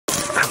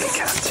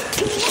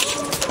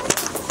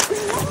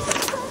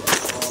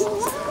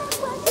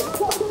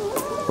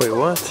Wait,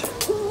 what?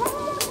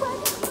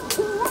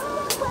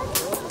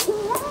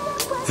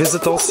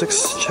 Visit all 6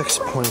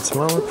 checkpoints.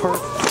 Mile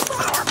Park.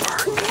 Our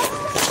park.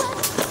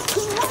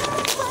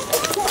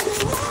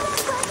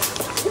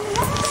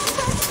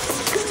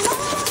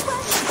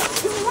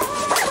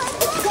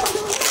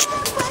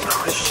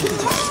 Oh, shit.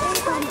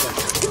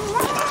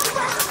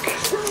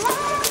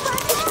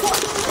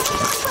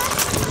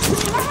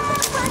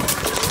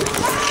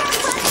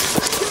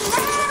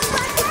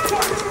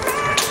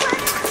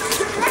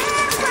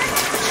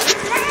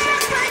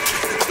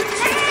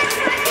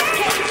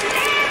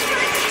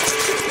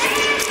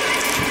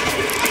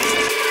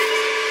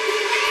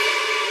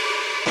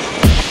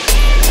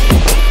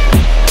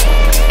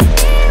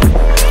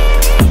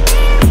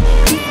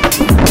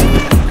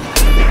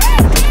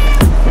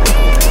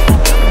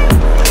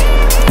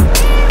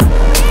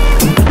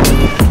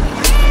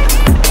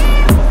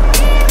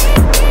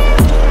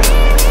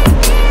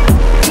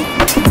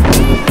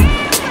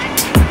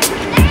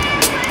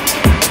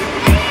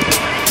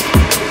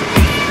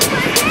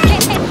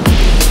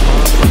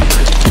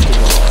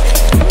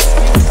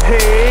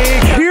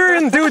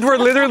 We're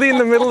literally in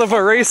the middle of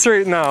a race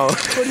right now.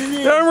 What do you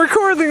mean? I'm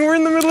recording, we're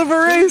in the middle of a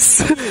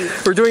race.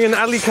 We're doing an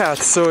Alleycat,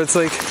 so it's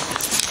like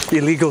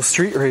illegal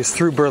street race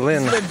through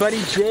Berlin. My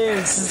buddy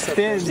James,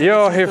 Finn.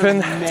 Yo, hey Finn.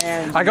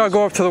 Man. I gotta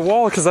go up to the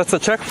wall because that's a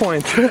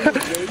checkpoint.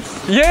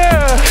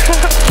 Yeah!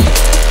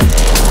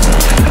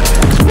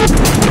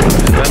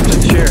 That's the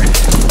cheer.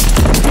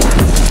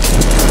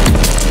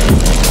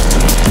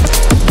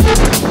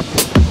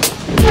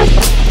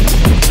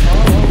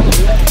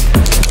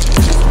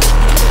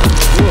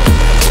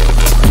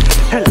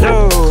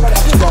 Hello!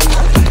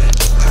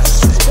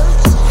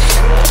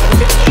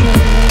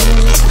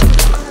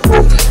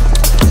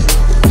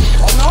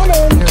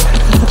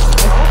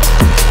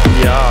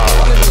 Yeah.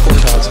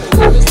 4,000.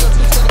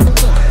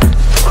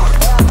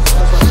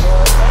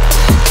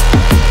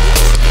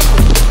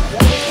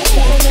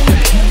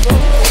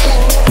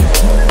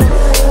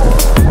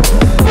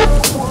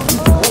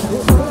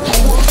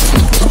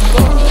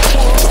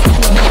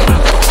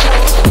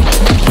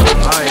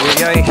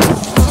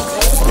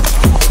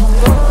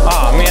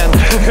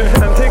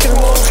 I'm taking them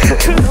all.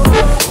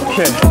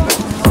 Okay.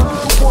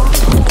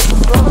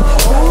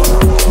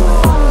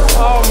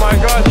 Oh my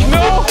gosh,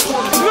 no!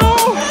 No!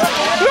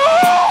 No!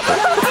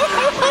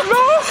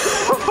 No!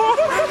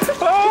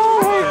 Oh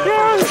my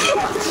gosh!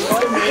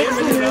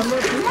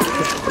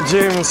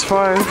 James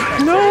 5.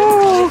 No!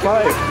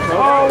 5.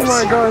 Oh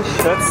my gosh.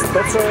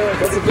 That's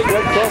a big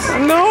red cross.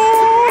 No!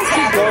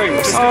 Keep going.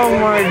 Oh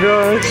my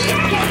gosh.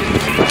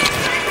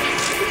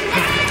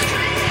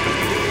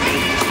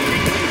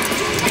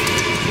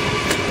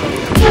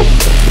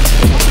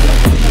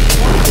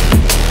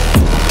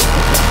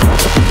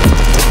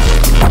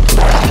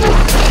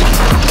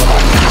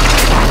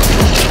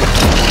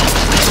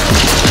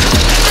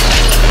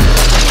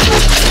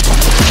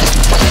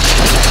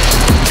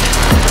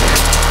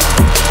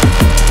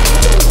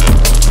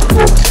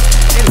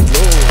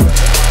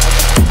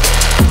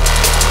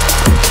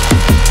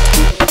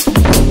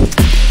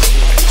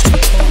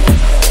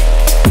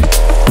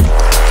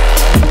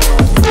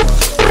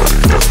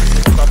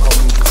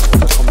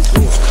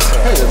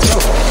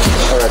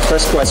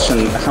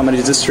 Question, how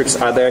many districts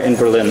are there in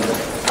Berlin?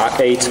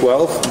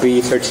 A12,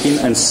 B13,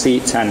 and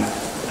C10?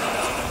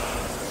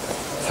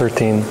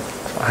 13.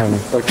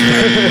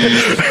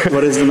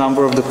 What is the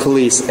number of the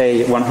police?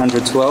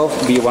 A112,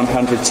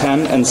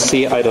 B110, and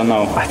C, I don't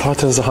know. I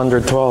thought it was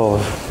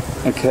 112.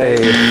 Okay.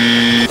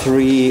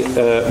 3,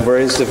 where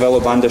is the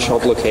Velobahn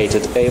shop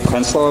located? A,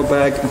 Prenzlauer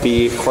Berg,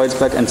 B,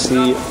 Kreuzberg, and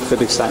C,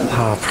 Friedrichshain.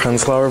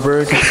 Prenzlauer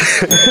Berg.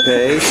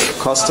 Okay.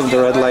 Cost of the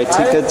red light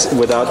ticket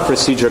without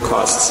procedure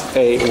costs.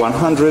 A,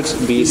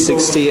 100, B,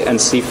 60, and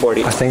C,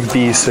 40. I think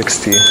B,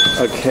 60.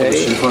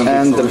 Okay.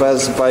 And the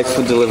best bike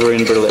food delivery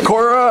in Berlin?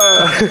 Cora!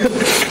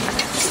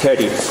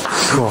 30.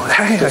 Cool.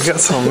 Hey, I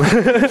got some.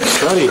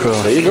 30. Cool.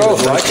 There you go.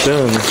 That's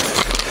done.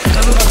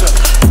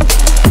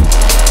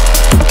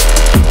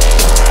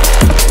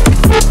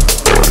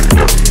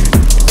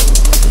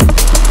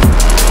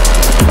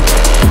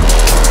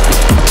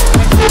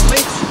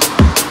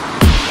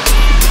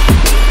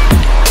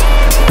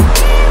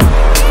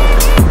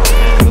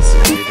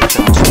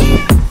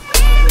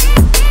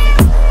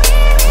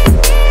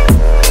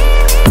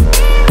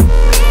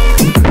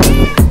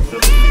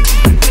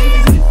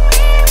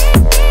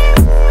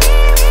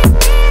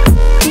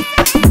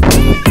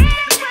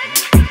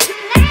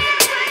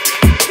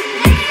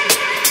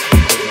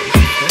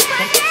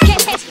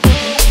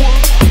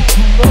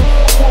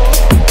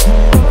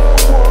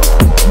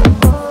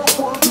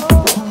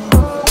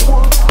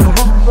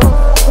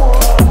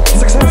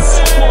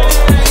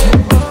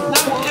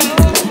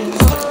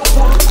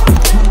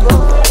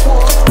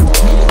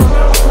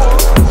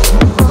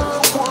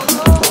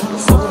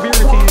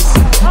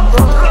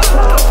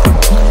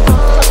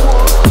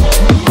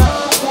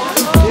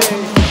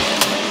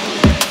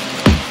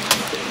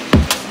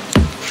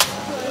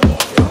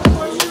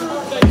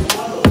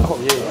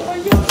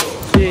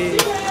 Yay.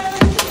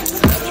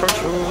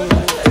 Choo-choo.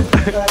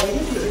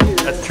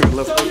 At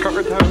Tulip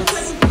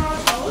Courthouse.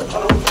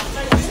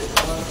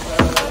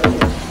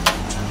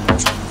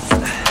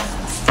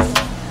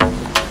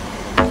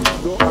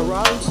 Go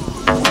around,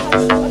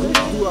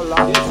 do a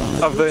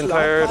lap Of the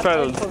entire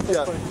field.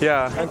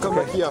 Yeah. and come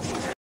back here.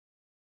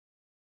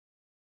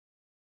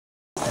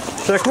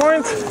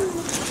 Checkpoint!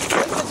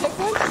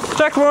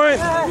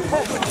 Checkpoint!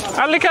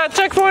 Alleycat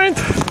checkpoint!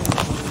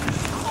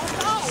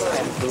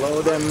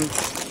 Blow them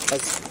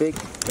as big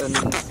and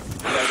like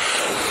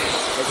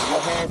as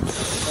your head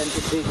and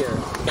the bigger.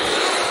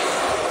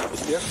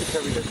 You have to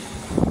carry it.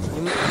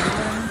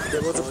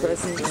 There was a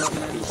person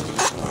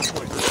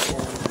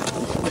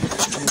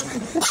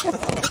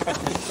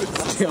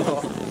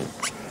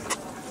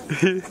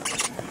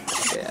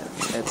yeah,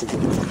 that's a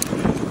good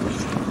one.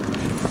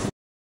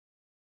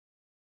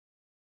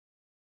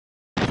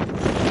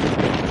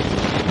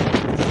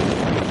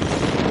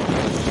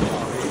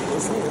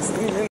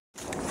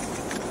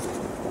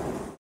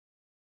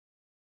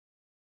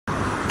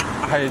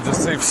 I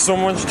just saved so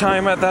much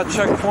time at that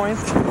checkpoint.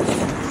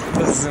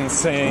 This is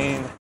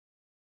insane.